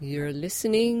You're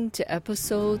listening to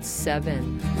episode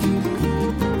 7.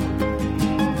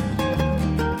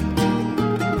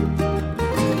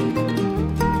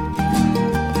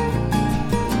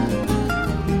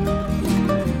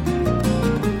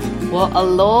 Well,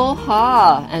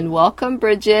 aloha and welcome,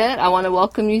 Bridget. I want to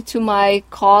welcome you to my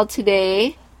call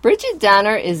today. Bridget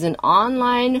Danner is an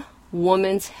online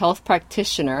women's health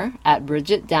practitioner at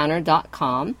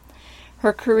bridgetdanner.com.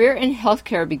 Her career in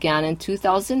healthcare began in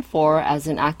 2004 as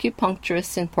an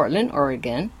acupuncturist in Portland,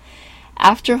 Oregon.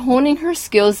 After honing her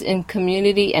skills in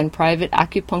community and private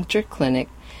acupuncture clinic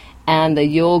and the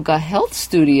yoga health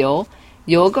studio,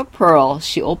 Yoga Pearl,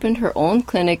 she opened her own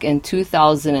clinic in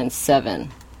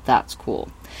 2007. That's cool.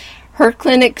 Her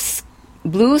clinic's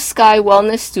Blue Sky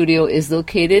Wellness Studio is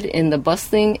located in the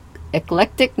bustling,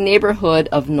 eclectic neighborhood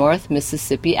of North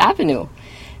Mississippi Avenue.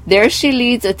 There she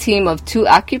leads a team of 2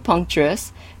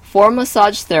 acupuncturists, 4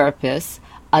 massage therapists,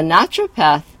 a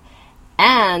naturopath,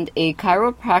 and a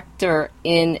chiropractor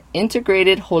in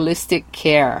integrated holistic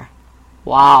care.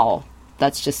 Wow,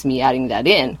 that's just me adding that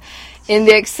in. In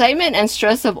the excitement and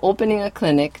stress of opening a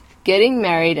clinic, getting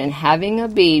married, and having a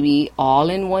baby all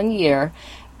in 1 year,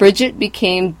 Bridget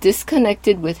became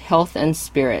disconnected with health and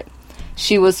spirit.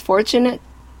 She was fortunate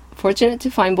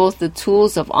to find both the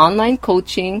tools of online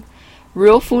coaching,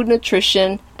 real food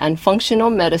nutrition, and functional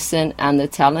medicine, and the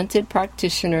talented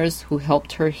practitioners who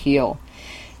helped her heal.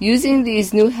 Using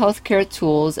these new healthcare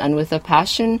tools and with a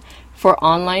passion for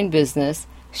online business,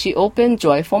 she opened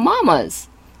Joyful Mamas,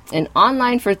 an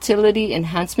online fertility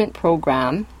enhancement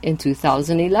program, in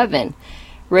 2011.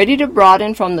 Ready to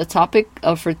broaden from the topic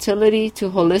of fertility to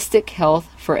holistic health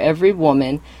for every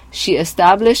woman, she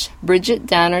established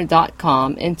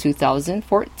bridgetdanner.com in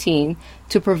 2014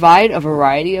 to provide a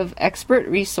variety of expert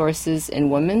resources in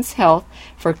women's health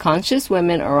for conscious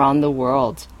women around the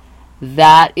world.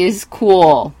 That is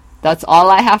cool. That's all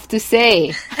I have to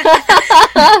say.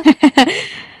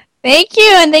 Thank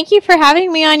you, and thank you for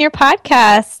having me on your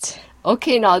podcast.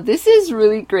 Okay, now this is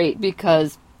really great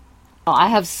because I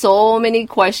have so many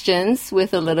questions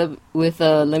with a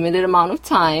limited amount of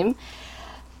time.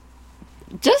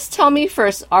 Just tell me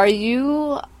first, are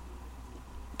you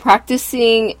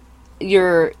practicing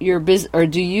your business, or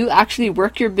do you actually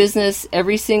work your business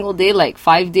every single day, like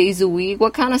 5 days a week?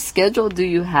 What kind of schedule do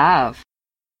you have?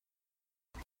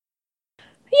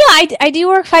 Yeah, I do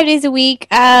work 5 days a week.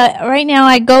 Right now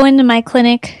I go into my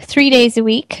clinic 3 days a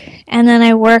week, and then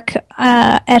I work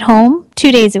at home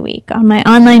 2 days a week on my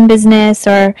online business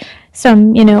or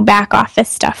some, back office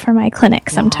stuff for my clinic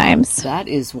sometimes. Wow, that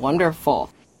is wonderful.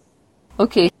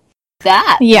 Okay,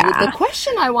 the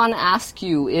question I want to ask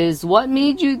you is, what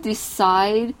made you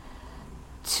decide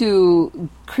to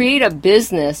create a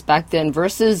business back then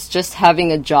versus just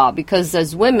having a job? Because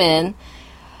as women,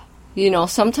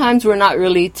 sometimes we're not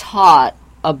really taught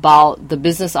about the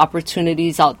business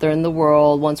opportunities out there in the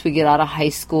world. Once we get out of high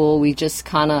school, we just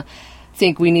kind of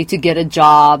think we need to get a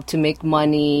job to make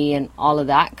money and all of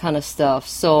that kind of stuff.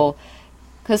 So,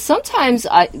 because sometimes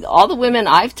all the women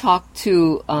I've talked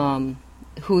to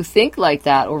who think like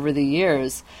that over the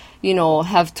years,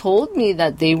 have told me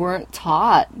that they weren't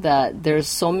taught that there's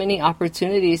so many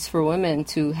opportunities for women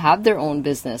to have their own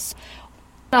business.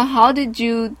 How did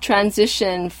you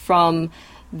transition from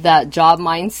that job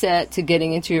mindset to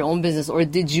getting into your own business? Or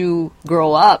did you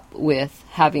grow up with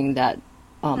having that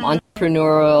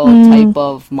entrepreneurial type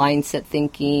of mindset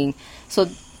thinking? So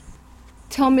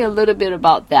tell me a little bit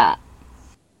about that.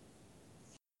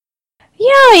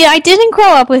 Yeah, I didn't grow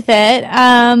up with it.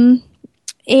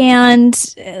 And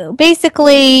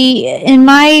basically, in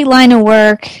my line of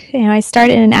work, I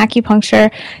started in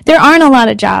acupuncture. There aren't a lot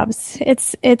of jobs.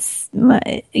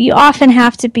 You often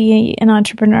have to be an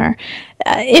entrepreneur.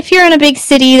 If you're in a big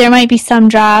city, there might be some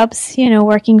jobs,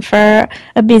 working for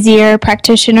a busier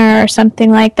practitioner or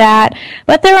something like that.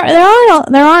 But there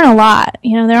aren't a lot.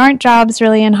 There aren't jobs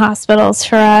really in hospitals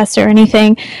for us or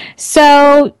anything.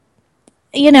 So,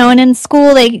 and in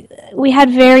school we had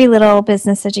very little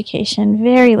business education,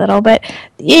 very little. But,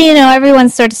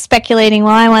 everyone's sort of speculating,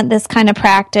 well, I want this kind of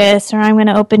practice, or I'm going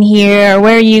to open here, or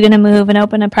where are you going to move and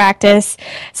open a practice?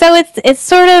 So it's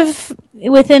sort of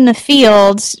within the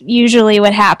field usually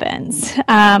what happens.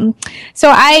 So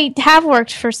I have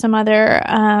worked for some other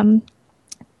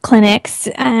clinics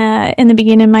in the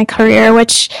beginning of my career,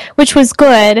 which was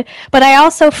good. But I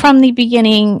also, from the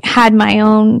beginning, had my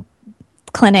own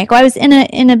clinic. Well, I was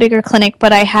in a bigger clinic,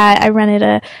 but I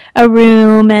rented a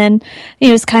room, and it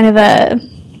was kind of a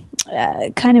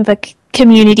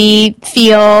community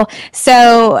feel.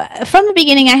 So from the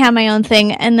beginning, I had my own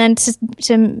thing, and then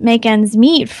to make ends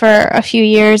meet for a few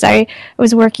years, I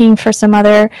was working for some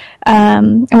other.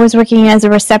 I was working as a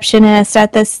receptionist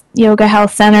at this yoga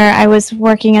health center. I was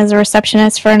working as a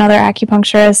receptionist for another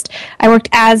acupuncturist. I worked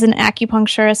as an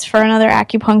acupuncturist for another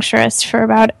acupuncturist for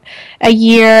about a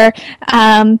year,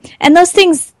 and those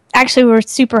things actually were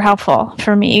super helpful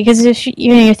for me, because if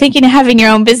you're thinking of having your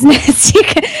own business,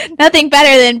 nothing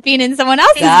better than being in someone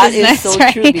else's business. That is so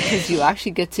right? true, because you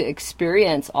actually get to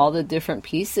experience all the different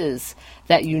pieces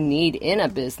that you need in a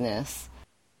business.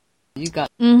 You got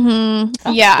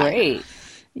that's great.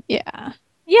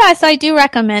 Yeah, so I do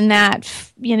recommend that.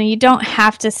 You don't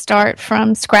have to start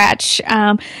from scratch.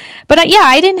 But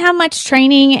I didn't have much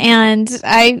training, and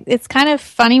it's kind of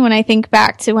funny when I think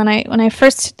back to when I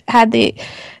first had the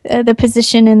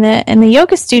position in the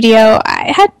yoga studio.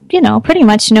 I had pretty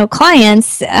much no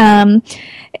clients, and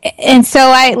so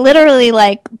I literally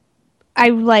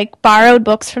borrowed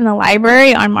books from the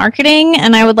library on marketing,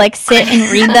 and I would sit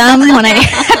and read them when I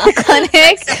had the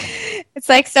clinic.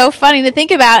 It's so funny to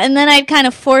think about. And then I'd kind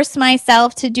of force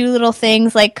myself to do little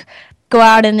things like go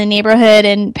out in the neighborhood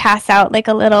and pass out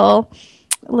a little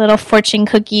fortune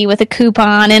cookie with a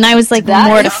coupon. And I was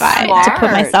mortified to put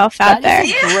myself out there. That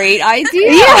is a great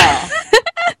idea. Yeah.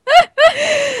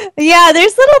 Yeah,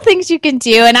 there's little things you can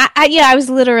do. And I was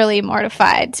literally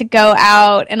mortified to go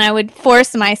out, and I would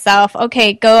force myself,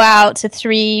 okay, go out to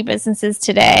 3 businesses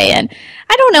today. And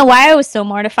I don't know why I was so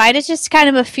mortified. It's just kind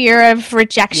of a fear of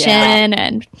rejection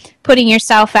and putting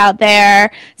yourself out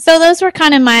there. So those were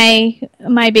kind of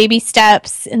my baby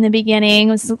steps in the beginning.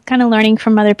 I was kind of learning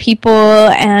from other people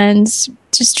and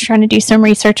just trying to do some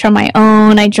research on my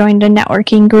own. I joined a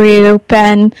networking group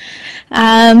and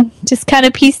just kind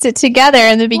of pieced it together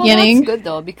in the beginning. Well, that's good,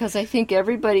 though, because I think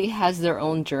everybody has their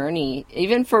own journey.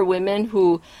 Even for women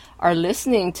who are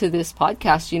listening to this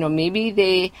podcast, maybe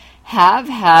they have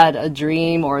had a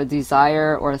dream or a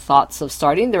desire or thoughts of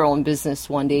starting their own business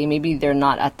one day. Maybe they're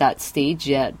not at that stage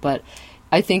yet, but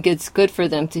I think it's good for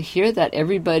them to hear that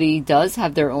everybody does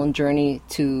have their own journey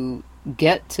to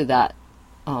get to that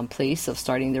place of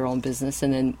starting their own business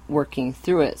and then working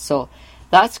through it. So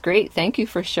that's great. Thank you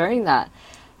for sharing that.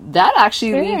 That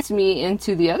actually leads me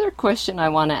into the other question I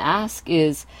want to ask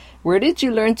is, where did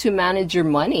you learn to manage your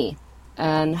money?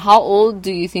 And how old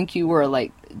do you think you were?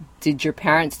 Did your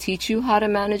parents teach you how to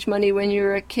manage money when you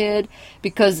were a kid?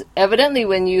 Because evidently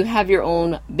when you have your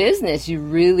own business, you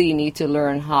really need to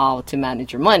learn how to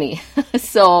manage your money.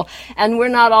 And we're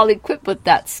not all equipped with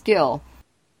that skill.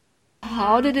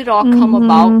 How did it all come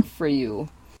about for you?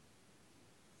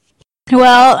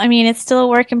 Well, it's still a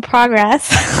work in progress.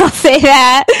 I'll say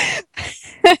that.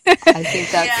 I think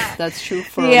that's true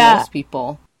for most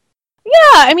people. Yeah,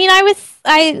 I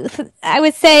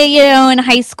would say, in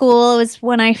high school was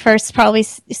when I first probably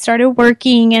started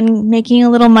working and making a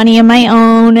little money of my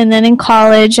own, and then in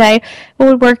college I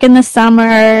would work in the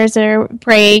summers or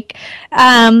break.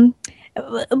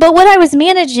 But what I was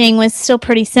managing was still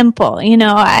pretty simple.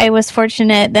 I was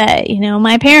fortunate that,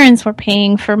 my parents were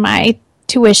paying for my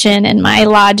tuition and my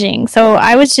lodging. So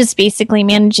I was just basically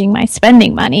managing my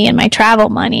spending money and my travel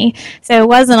money. So it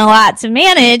wasn't a lot to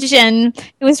manage, and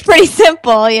it was pretty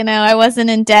simple. I wasn't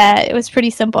in debt. It was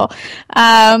pretty simple.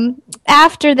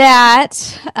 After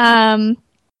that, I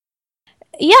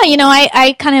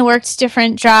kind of worked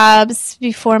different jobs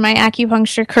before my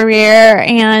acupuncture career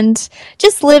and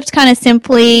just lived kind of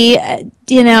simply,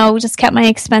 just kept my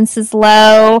expenses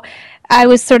low. I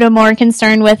was sort of more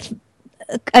concerned with,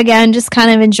 again, just kind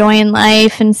of enjoying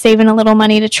life and saving a little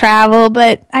money to travel,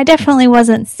 but I definitely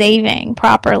wasn't saving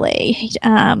properly.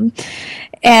 But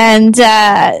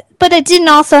it didn't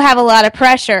also have a lot of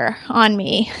pressure on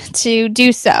me to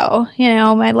do so.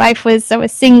 I was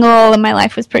single and my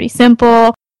life was pretty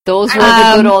simple. Those were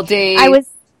the good old days.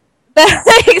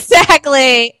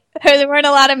 Exactly. There weren't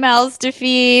a lot of mouths to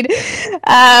feed.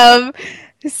 And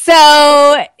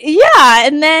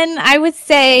then I would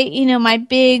say, my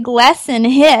big lesson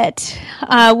hit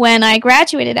when I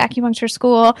graduated acupuncture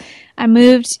school. I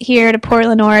moved here to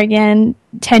Portland, Oregon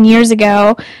 10 years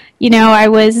ago.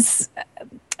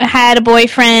 I had a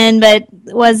boyfriend, but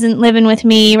wasn't living with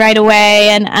me right away.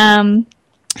 And,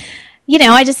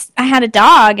 I had a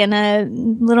dog and a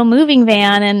little moving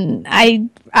van, and I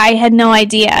had no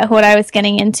idea what I was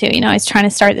getting into. I was trying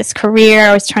to start this career.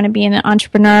 I was trying to be an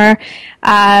entrepreneur.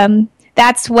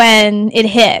 that's when it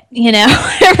hit,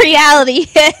 reality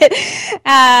hit.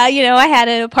 I had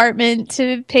an apartment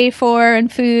to pay for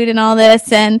and food and all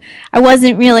this, and I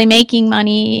wasn't really making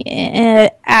money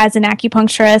as an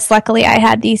acupuncturist. Luckily, I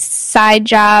had these side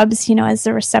jobs, as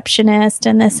a receptionist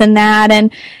and this and that,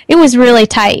 and it was really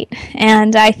tight.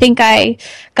 And I think I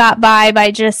got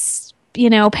by just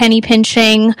penny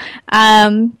pinching.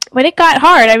 But it got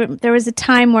hard. There was a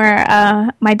time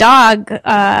where my dog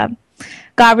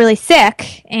got really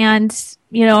sick, and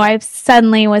I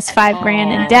suddenly was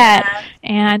 $5,000 in debt,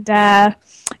 and I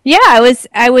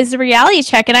was a reality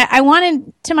check, and I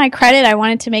wanted, to my credit, I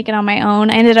wanted to make it on my own.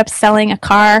 I ended up selling a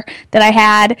car that I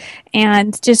had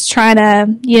and just trying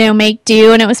to make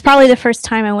do, and it was probably the first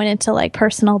time I went into like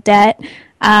personal debt.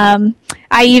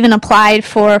 I even applied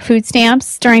for food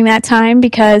stamps during that time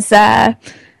because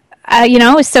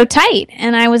it was so tight,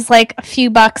 and I was like a few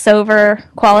bucks over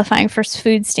qualifying for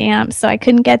food stamps, so I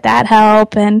couldn't get that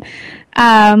help. And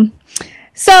it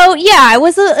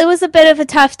was a bit of a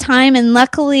tough time, and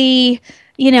luckily,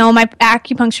 my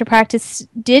acupuncture practice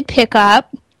did pick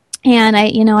up, and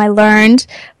I learned,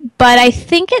 but I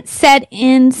think it set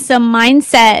in some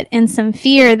mindset and some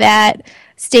fear that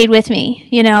stayed with me,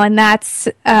 and that's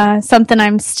something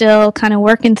I'm still kind of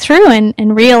working through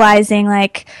and realizing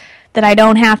like that I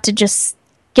don't have to just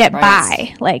get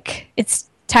by. Like, it's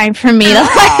time for me to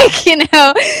have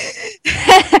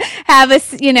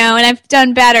and I've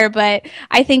done better, but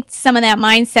I think some of that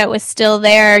mindset was still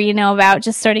there, about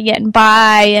just sort of getting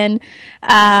by.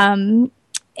 And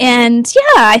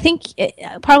I think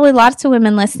probably lots of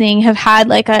women listening have had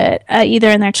like a either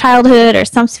in their childhood or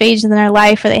some stage in their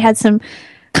life where they had some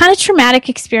kind of traumatic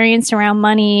experience around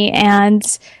money,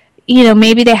 and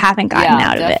maybe they haven't gotten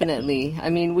out of it. Definitely. I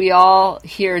mean, we all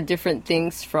hear different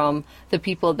things from the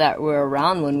people that were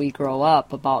around when we grow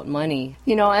up about money,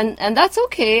 and that's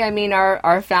okay. I mean,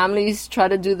 our families try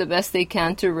to do the best they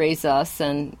can to raise us,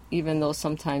 and even though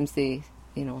sometimes they,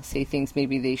 say things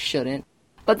maybe they shouldn't,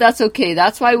 but that's okay.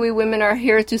 That's why we women are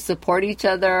here, to support each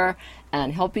other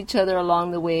and help each other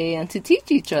along the way, and to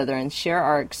teach each other and share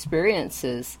our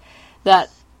experiences. That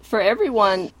for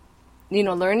everyone,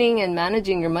 learning and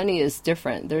managing your money is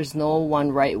different. There's no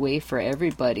one right way for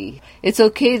everybody. It's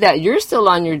okay that you're still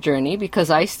on your journey, because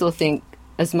I still think,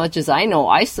 as much as I know,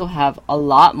 I still have a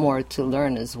lot more to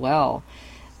learn as well.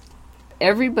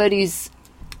 Everybody's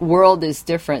world is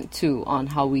different too, on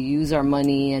how we use our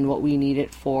money and what we need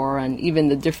it for, and even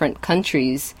the different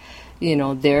countries,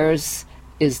 theirs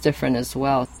is different as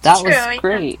well. That was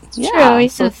great. Yeah.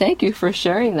 So thank you for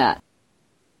sharing that.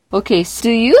 Okay, so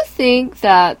do you think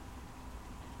that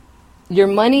your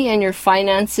money and your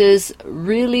finances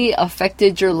really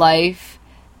affected your life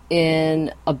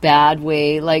in a bad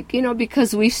way? Like,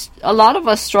 because a lot of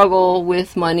us struggle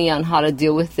with money, on how to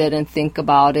deal with it and think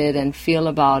about it and feel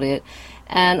about it.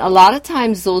 And a lot of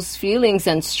times those feelings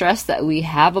and stress that we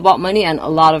have about money, and a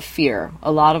lot of fear,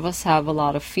 a lot of us have a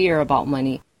lot of fear about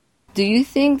money. Do you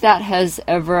think that has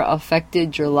ever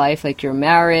affected your life, like your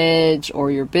marriage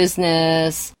or your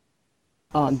business?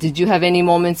 Did you have any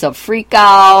moments of freak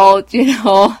out,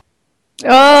 Oh,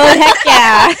 heck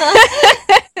yeah.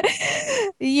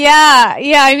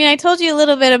 Yeah. I mean, I told you a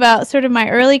little bit about sort of my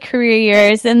early career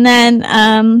years, and then,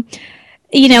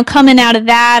 coming out of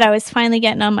that, I was finally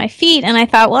getting on my feet, and I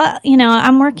thought, well,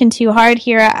 I'm working too hard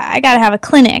here. I got to have a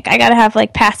clinic. I got to have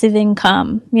like passive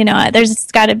income. There's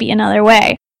got to be another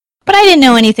way. But I didn't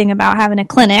know anything about having a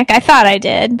clinic. I thought I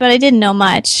did, but I didn't know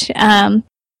much. I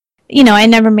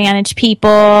never managed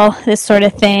people, this sort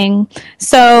of thing.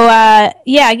 So,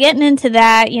 getting into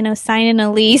that, signing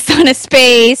a lease on a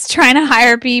space, trying to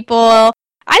hire people.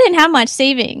 I didn't have much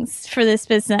savings for this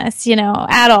business,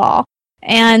 at all.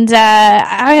 And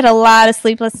I had a lot of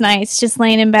sleepless nights just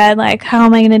laying in bed like, how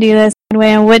am I going to do this?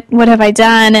 What have I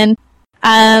done? And,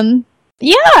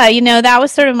 that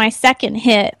was sort of my second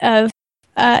hit of,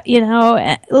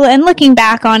 and looking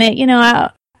back on it,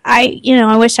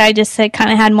 I wish I just had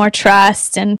kind of had more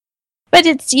trust,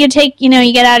 but you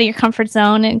get out of your comfort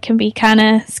zone, and it can be kind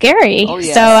of scary. Oh,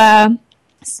 yes.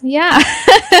 So yeah,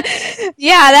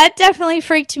 that definitely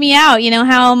freaked me out.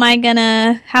 How am I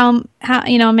gonna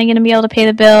be able to pay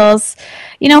the bills?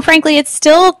 Frankly, it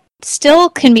still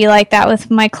can be like that with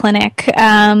my clinic.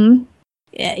 Money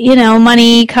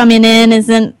coming in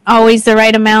isn't always the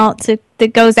right amount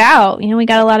that goes out. We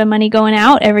got a lot of money going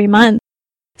out every month.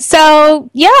 So,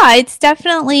 yeah, it's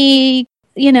definitely,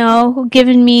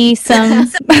 given me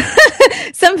some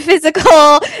some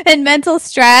physical and mental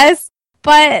stress.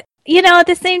 But, at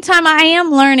the same time, I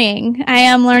am learning. I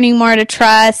am learning more to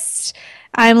trust.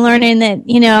 I'm learning that,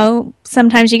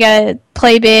 sometimes you gotta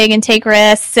play big and take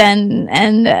risks, and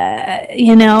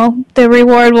you know, the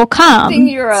reward will come. I think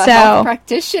you're a health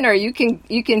practitioner. You can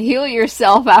heal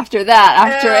yourself after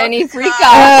that, after any freak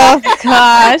out. Oh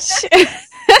gosh.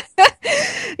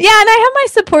 Yeah, and I have my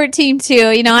support team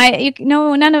too. You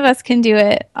know, none of us can do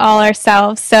it all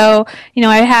ourselves. So, you know,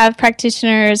 I have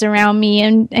practitioners around me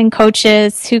and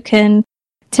coaches who can.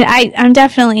 I'm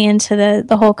definitely into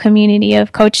the whole community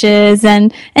of coaches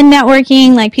and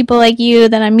networking, like people like you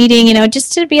that I'm meeting. You know,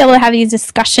 just to be able to have these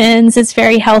discussions is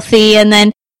very healthy, and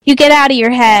then you get out of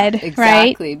your head,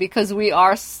 exactly, right? Because we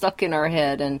are stuck in our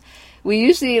head, and we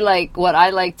usually, like, what I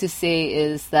like to say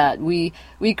is that we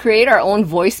create our own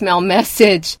voicemail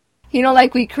message. You know,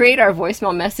 like we create our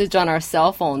voicemail message on our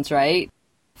cell phones, right?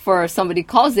 For somebody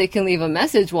calls, they can leave a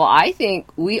message. Well, I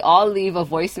think we all leave a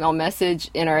voicemail message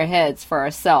in our heads for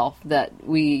ourselves that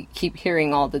we keep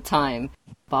hearing all the time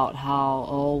about how,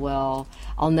 oh, well,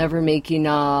 I'll never make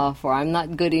enough, or I'm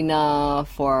not good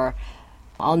enough, or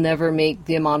I'll never make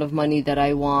the amount of money that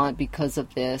I want because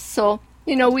of this. So,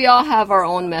 you know, we all have our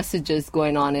own messages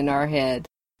going on in our head.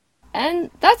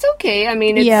 And that's okay. I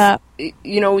mean,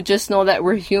 you know, just know that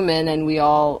we're human and we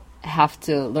all have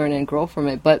to learn and grow from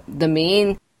it. But the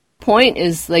main point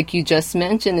is, like you just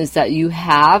mentioned, is that you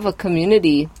have a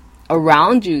community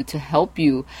around you to help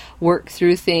you work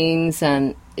through things.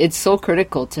 And it's so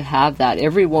critical to have that.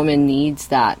 Every woman needs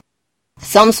that.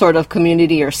 Some sort of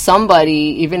community or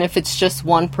somebody, even if it's just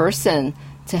one person,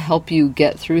 to help you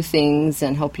get through things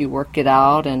and help you work it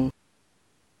out. And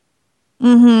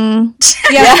yeah,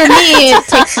 for me, it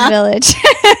takes a village.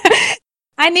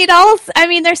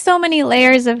 There's so many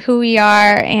layers of who we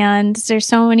are, and there's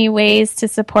so many ways to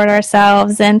support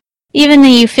ourselves. And even though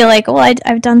you feel like, well,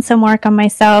 I've done some work on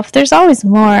myself, there's always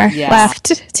more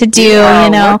left to do, you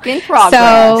know. Work in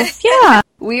progress. So, yeah.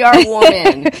 We are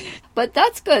women. But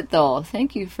that's good, though.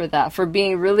 Thank you for that, for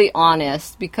being really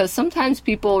honest, because sometimes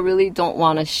people really don't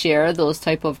want to share those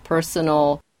type of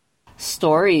personal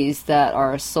stories that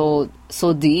are so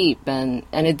deep, and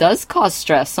it does cause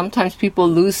stress. Sometimes people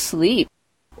lose sleep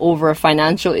over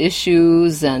financial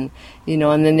issues, and you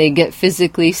know, and then they get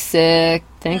physically sick.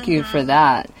 Thank you for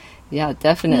that. Yeah,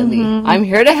 definitely. I'm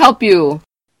here to help you.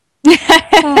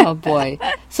 Oh boy.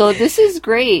 So this is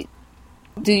great.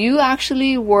 Do you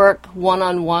actually work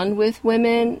one-on-one with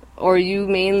women, or you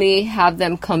mainly have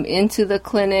them come into the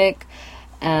clinic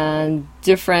and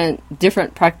different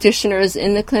practitioners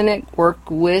in the clinic work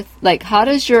with? Like, how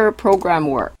does your program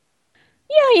work?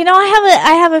 Yeah, you know,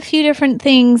 I have a few different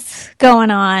things going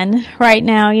on right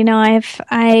now. You know,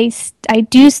 I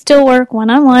do still work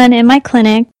one-on-one in my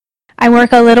clinic. I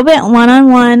work a little bit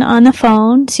one-on-one on the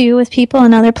phone too with people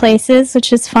in other places,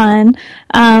 which is fun.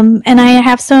 And I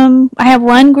have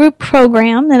one group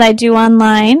program that I do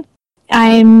online.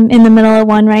 I'm in the middle of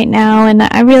one right now, and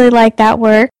I really like that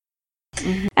work.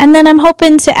 And then I'm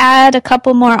hoping to add a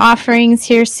couple more offerings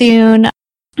here soon.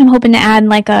 I'm hoping to add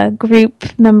like a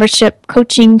group membership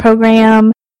coaching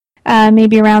program,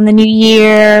 maybe around the new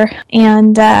year,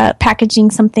 and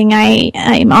packaging something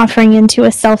I'm offering into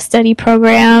a self-study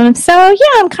program. So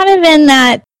yeah, I'm kind of in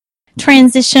that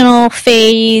transitional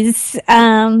phase, which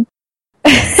I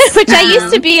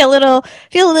used to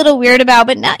feel a little weird about,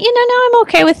 but now, you know, now I'm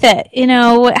okay with it. You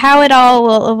know, how it all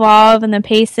will evolve and the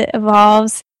pace it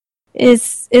evolves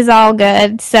is all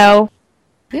good. So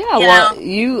yeah,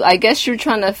 well, I guess you're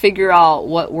trying to figure out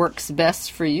what works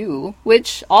best for you,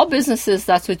 which all businesses,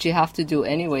 that's what you have to do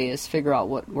anyway, is figure out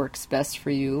what works best for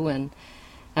you and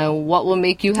what will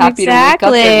make you happy to wake up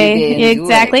every day and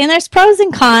do it. And there's pros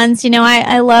and cons. You know,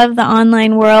 I love the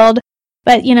online world,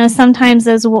 but, you know, sometimes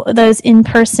those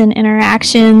in-person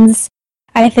interactions,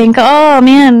 I think, oh,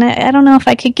 man, I don't know if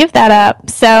I could give that up.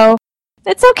 So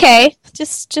it's okay.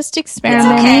 Just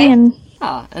experimenting. And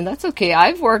yeah, and that's okay.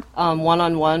 I've worked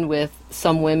one-on-one with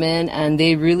some women, and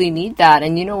they really need that.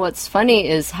 And you know what's funny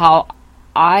is how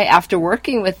after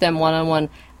working with them one-on-one,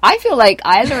 I feel like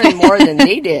I learned more than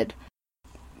they did.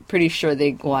 Pretty sure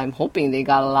I'm hoping they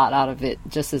got a lot out of it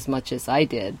just as much as I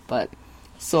did. But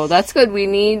so that's good. We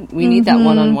need that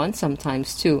one-on-one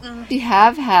sometimes too. We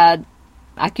have had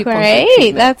acupuncture treatments.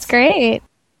 Great, that's great.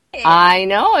 I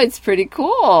know, it's pretty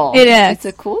cool. It is. It's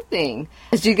a cool thing.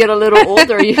 As you get a little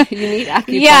older, you need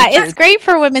acupuncture. Yeah, it's great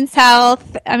for women's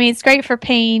health. I mean, it's great for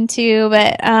pain too,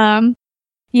 but yeah,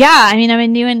 I mean, I've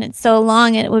been doing it so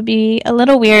long, it would be a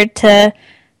little weird to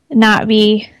not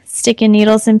be sticking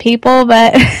needles in people,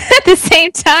 but at the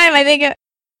same time, I think,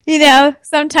 you know,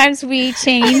 sometimes we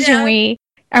change and we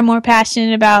are more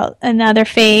passionate about another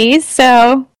phase,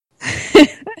 so...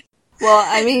 Well,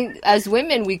 I mean, as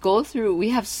women, we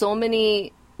have so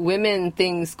many women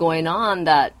things going on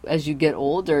that as you get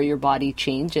older, your body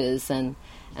changes. And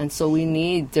so we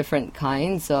need different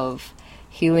kinds of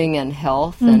healing and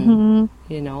health and,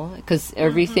 because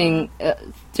everything,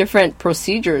 different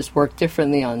procedures work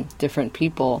differently on different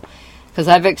people. Because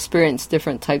I've experienced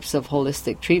different types of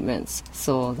holistic treatments.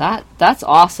 So that's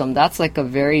awesome. That's like a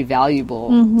very valuable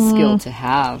skill to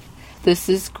have. This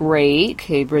is great.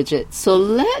 Okay, Bridget. So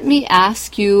let me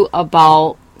ask you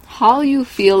about how you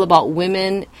feel about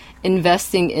women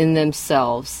investing in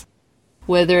themselves,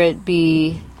 whether it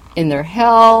be in their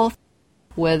health,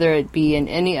 whether it be in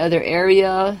any other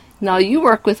area. Now, you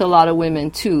work with a lot of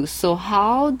women too. So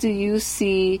how do you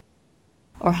see,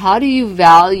 or how do you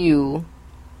value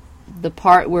the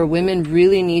part where women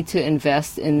really need to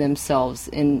invest in themselves?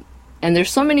 And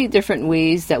there's so many different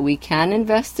ways that we can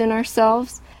invest in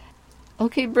ourselves.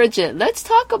 Okay, Bridget, let's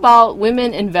talk about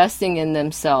women investing in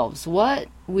themselves. What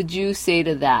would you say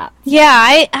to that?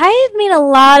 Yeah, I've made a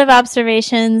lot of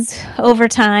observations over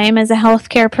time as a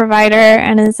healthcare provider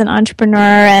and as an entrepreneur.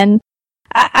 And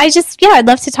I'd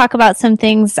love to talk about some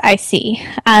things I see.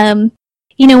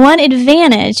 One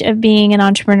advantage of being an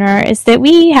entrepreneur is that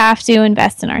we have to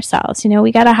invest in ourselves.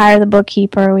 We got to hire the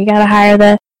bookkeeper. We got to hire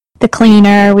the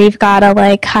cleaner. We've got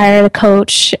to hire the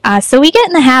coach. So we get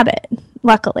in the habit,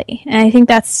 luckily. And I think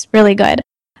that's really good.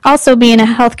 Also, being a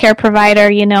healthcare provider,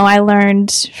 I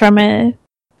learned from an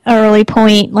early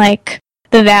point,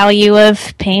 the value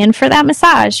of paying for that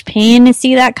massage, paying to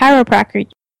see that chiropractor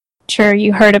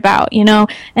you heard about,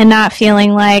 and not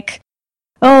feeling like,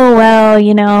 oh,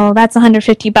 well, that's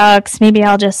 $150. Maybe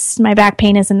my back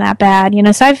pain isn't that bad.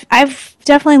 So I've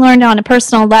definitely learned on a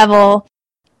personal level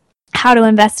how to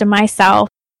invest in myself.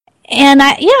 And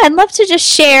I'd love to just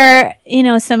share,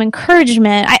 some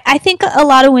encouragement. I think a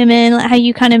lot of women, how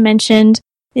you kind of mentioned,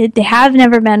 they have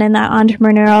never been in that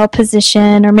entrepreneurial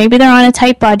position, or maybe they're on a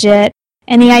tight budget.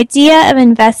 And the idea of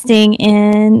investing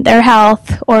in their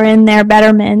health or in their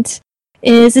betterment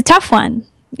is a tough one.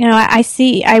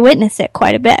 I witness it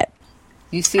quite a bit.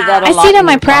 You see that a lot. I see it in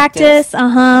my practice,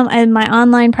 in my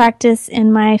online practice,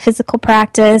 in my physical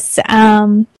practice,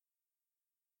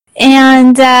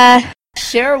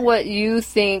 share what you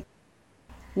think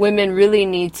women really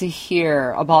need to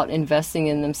hear about investing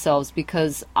in themselves,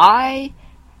 because I,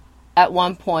 at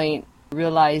one point,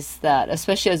 realized that,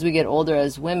 especially as we get older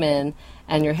as women,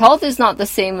 and your health is not the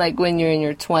same like when you're in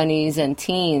your 20s and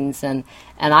teens, and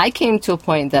I came to a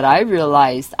point that I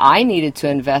realized I needed to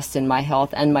invest in my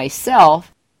health and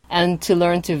myself, and to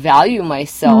learn to value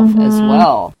myself as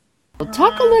well. So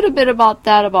talk a little bit about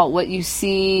that, about what you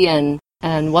see and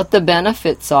what the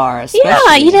benefits are.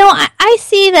 Especially. Yeah, I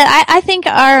see that. I think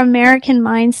our American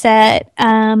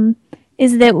mindset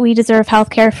is that we deserve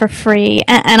healthcare for free,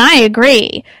 and I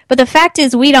agree. But the fact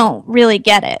is, we don't really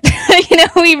get it.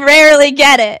 We rarely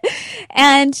get it,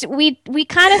 and we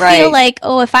kind of feel like,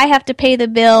 oh, if I have to pay the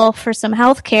bill for some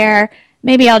healthcare,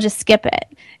 maybe I'll just skip it.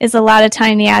 Is a lot of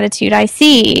time the attitude I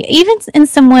see, even in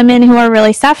some women who are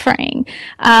really suffering.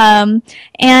 And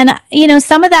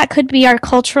some of that could be our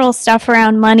cultural stuff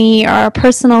around money, or our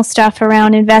personal stuff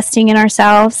around investing in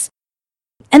ourselves.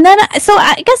 And then, so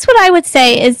I guess what I would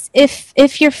say is,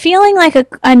 if you're feeling like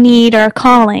a need or a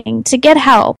calling to get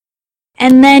help,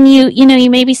 and then you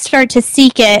maybe start to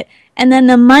seek it, and then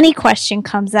the money question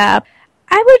comes up,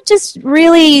 I would just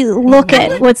really look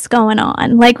at what's going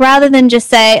on. Rather than just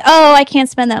say, oh, I can't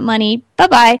spend that money,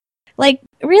 bye-bye.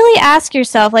 Really ask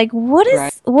yourself, what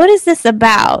is this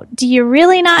about? Do you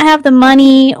really not have the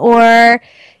money, or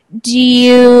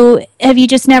have you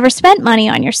just never spent money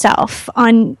on yourself,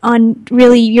 on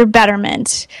really your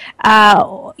betterment?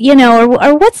 Or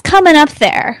what's coming up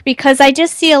there? Because I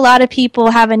just see a lot of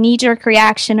people have a knee-jerk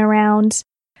reaction around,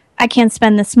 I can't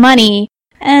spend this money.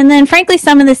 And then, frankly,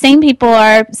 some of the same people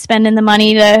are spending the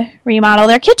money to remodel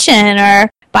their kitchen or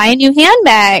buy a new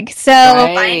handbag. So,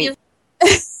 I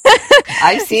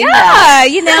see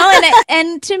that.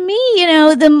 And to me,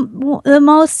 the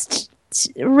most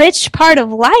rich part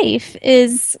of life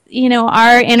is,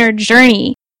 our inner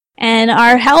journey, and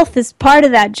our health is part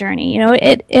of that journey.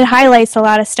 It highlights a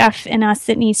lot of stuff in us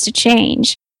that needs to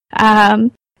change.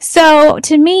 So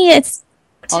to me, it's.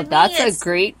 Oh, that's a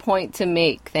great point to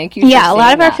make. Thank you. Yeah, a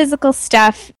lot of our physical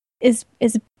stuff is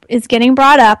getting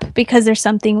brought up because there's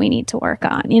something we need to work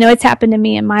on. It's happened to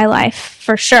me in my life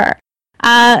for sure.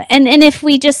 And if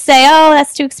we just say, "Oh,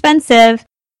 that's too expensive,"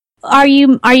 are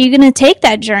you going to take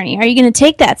that journey? Are you going to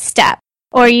take that step,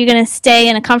 or are you going to stay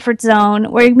in a comfort zone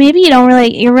where maybe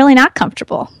you're really not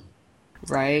comfortable?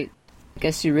 Right. I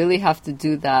guess you really have to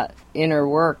do that inner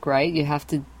work, right? You have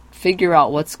to figure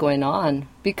out what's going on,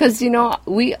 because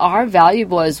we are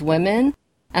valuable as women,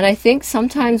 And I think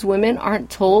sometimes women aren't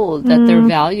told that they're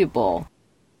valuable.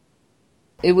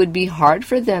 It would be hard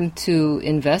for them to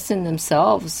invest in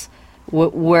themselves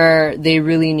where they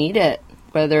really need it,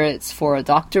 whether it's for a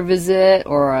doctor visit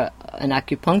or an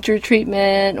acupuncture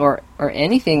treatment or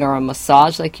anything, or a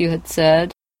massage like you had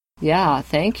said. Yeah,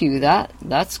 thank you.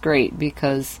 That's great,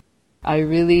 because I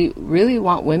really, really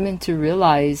want women to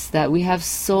realize that we have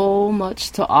so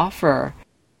much to offer.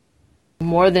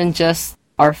 More than just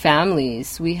our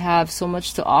families. We have so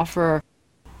much to offer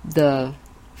the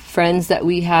friends that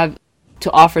we have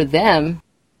to offer them.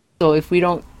 So if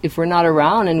we're not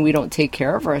around and we don't take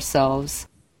care of ourselves,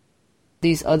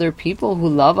 these other people who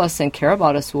love us and care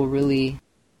about us will really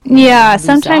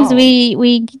sometimes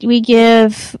we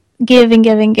give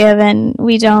and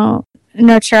we don't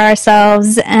nurture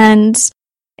ourselves, and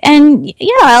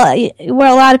where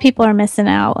a lot of people are missing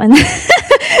out when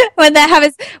when that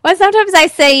happens. Well, sometimes I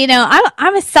say,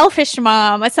 I'm a selfish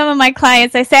mom. With some of my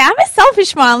clients, I say, I'm a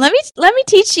selfish mom. Let me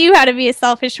teach you how to be a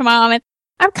selfish mom. And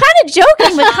I'm kind of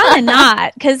joking, but kind of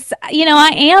not, because I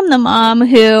am the mom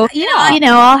who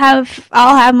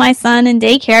I'll have my son in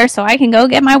daycare so I can go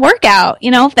get my workout.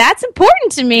 If that's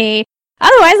important to me.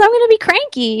 Otherwise, I'm going to be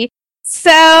cranky.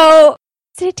 So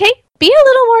be a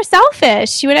little more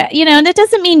selfish. And that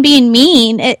doesn't mean being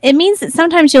mean. It means that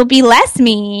sometimes you'll be less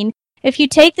mean if you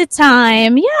take the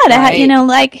time.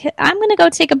 Right. I'm going to go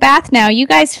take a bath now. You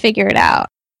guys figure it out.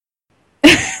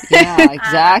 Yeah,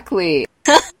 exactly.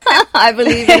 I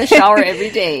believe in a shower every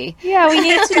day. Yeah, we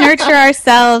need to nurture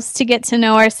ourselves to get to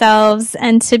know ourselves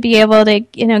and to be able to,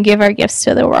 give our gifts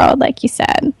to the world, like you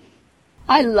said.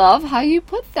 I love how you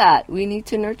put that. We need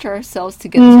to nurture ourselves to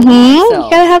get to know ourselves.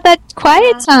 You gotta have that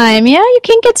quiet time. Yeah, you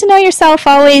can't get to know yourself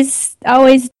always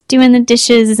doing the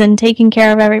dishes and taking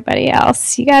care of everybody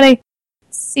else. You gotta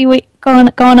see what's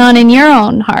going on in your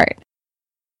own heart.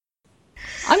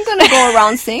 I'm going to go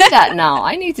around saying that now.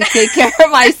 I need to take care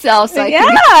of myself so I can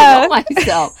get to know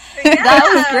myself. That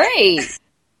was great.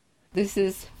 This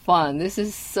is fun. This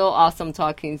is so awesome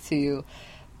talking to you.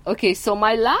 Okay, so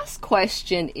my last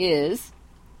question is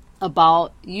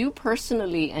about you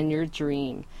personally and your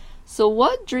dream. So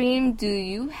what dream do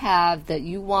you have that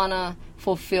you want to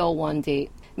fulfill one day?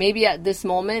 Maybe at this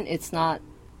moment it's not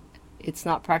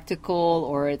practical,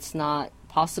 or it's not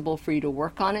possible for you to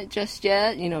work on it just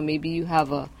yet. Maybe you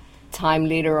have a time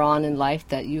later on in life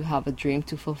that you have a dream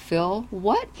to fulfill.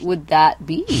 What would that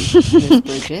be, Miss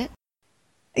Bridget?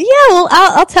 Yeah, well,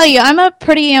 I'll tell you, I'm a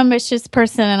pretty ambitious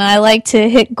person and I like to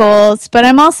hit goals, but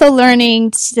I'm also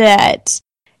learning that,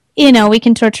 we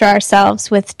can torture ourselves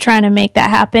with trying to make that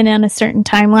happen on a certain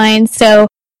timeline. So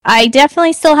I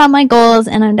definitely still have my goals,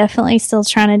 and I'm definitely still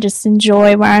trying to just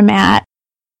enjoy where I'm at.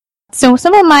 So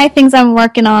some of my things I'm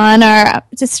working on are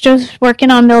just working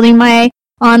on building my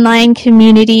online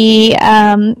community.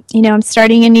 I'm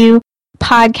starting a new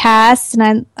podcast,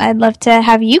 and I'd love to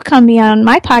have you come be on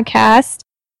my podcast.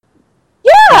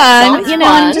 Yeah, and,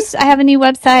 I have a new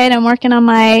website. I'm working on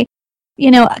my,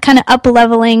 kind of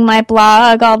up-leveling my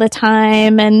blog all the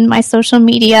time and my social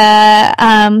media.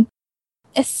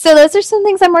 So those are some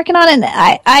things I'm working on, and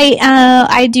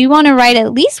I do want to write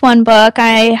at least one book.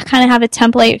 I kind of have a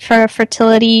template for a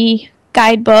fertility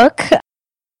guidebook,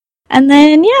 and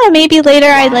then maybe later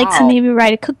I'd like to maybe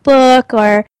write a cookbook,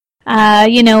 or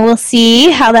we'll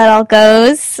see how that all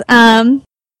goes.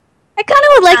 I kind of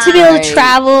would like to be able to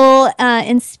travel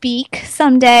and speak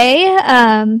someday.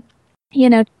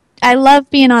 I love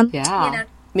being on. Yeah.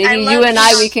 Maybe you and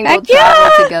we can go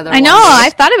travel together. I know. I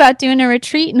thought about doing a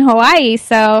retreat in Hawaii,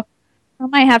 so that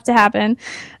might have to happen.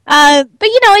 But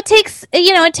it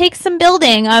takes some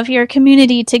building of your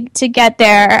community to get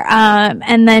there,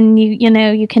 and then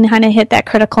you can kind of hit that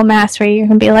critical mass where you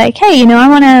can be like, hey, I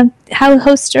want to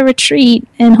host a retreat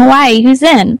in Hawaii. Who's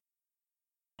in?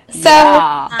 So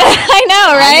I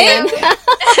know, right?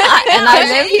 And I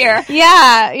live here.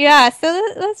 Yeah.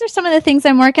 So those are some of the things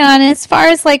I'm working on. As far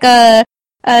as like a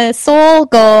soul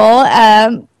goal,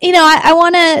 I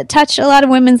want to touch a lot of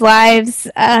women's lives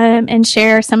and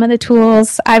share some of the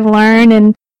tools I've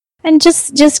learned, and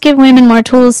just give women more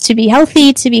tools to be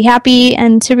healthy, to be happy,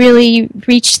 and to really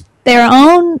reach their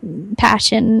own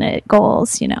passion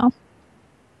goals.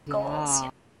 Goals.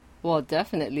 Well,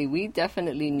 definitely. We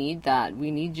definitely need that. We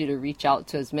need you to reach out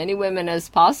to as many women as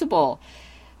possible,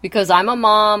 because I'm a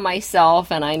mom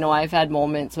myself, and I know I've had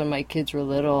moments when my kids were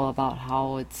little about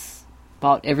how it's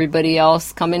about everybody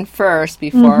else coming first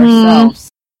before ourselves.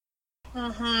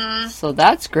 Mm-hmm. So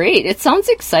that's great. It sounds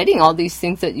exciting, all these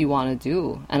things that you want to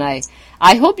do. And I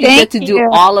hope you get to do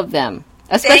all of them.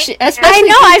 Especially I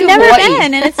know, I've never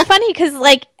been. And it's funny because,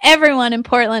 everyone in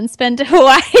Portland's been to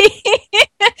Hawaii.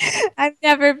 I've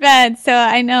never been, so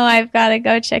I know I've got to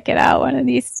go check it out one of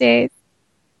these days.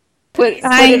 Put it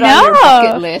on your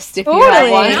bucket list if you have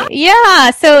one.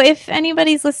 Yeah, so if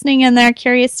anybody's listening and they're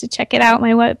curious to check it out,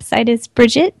 my website is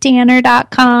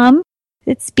BridgetDanner.com.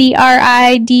 It's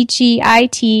BRIDGIT,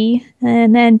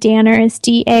 and then Danner is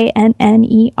DANNER. And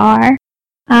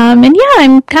yeah,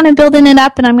 I'm kind of building it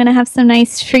up, and I'm going to have some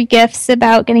nice free gifts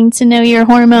about getting to know your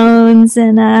hormones,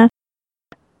 and and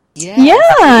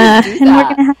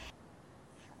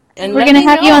we're gonna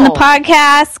have you on the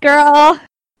podcast, girl.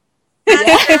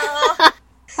 Yeah.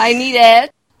 I need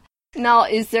it. Now,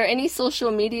 is there any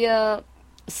social media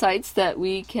sites that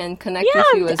we can connect with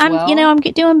you as well? I'm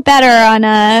doing better on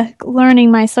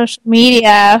learning my social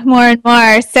media more and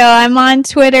more. So I'm on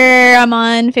Twitter, I'm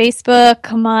on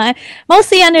Facebook, I'm on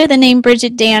mostly under the name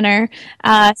Bridget Danner.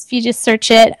 If you just search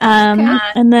it,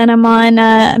 and then I'm on.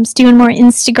 I'm doing more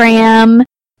Instagram.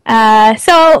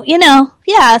 So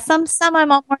some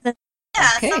I'm on more than.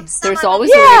 Okay, there's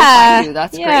always a way to find you.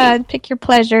 That's great. Yeah, pick your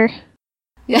pleasure.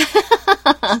 Yeah.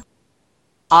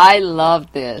 I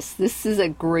love this. This has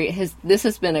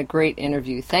been a great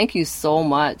interview. Thank you so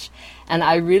much. And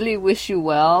I really wish you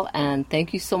well, and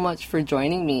thank you so much for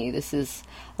joining me. This is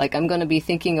I'm going to be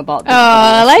thinking about this.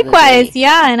 Oh, likewise.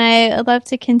 Yeah, and I'd love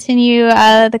to continue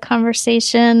the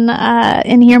conversation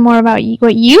and hear more about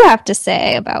what you have to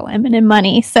say about women and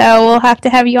money. So we'll have to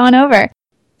have you on over.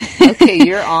 Okay,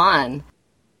 you're on.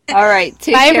 All right.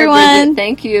 Take care, everyone. Bridget.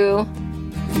 Thank you.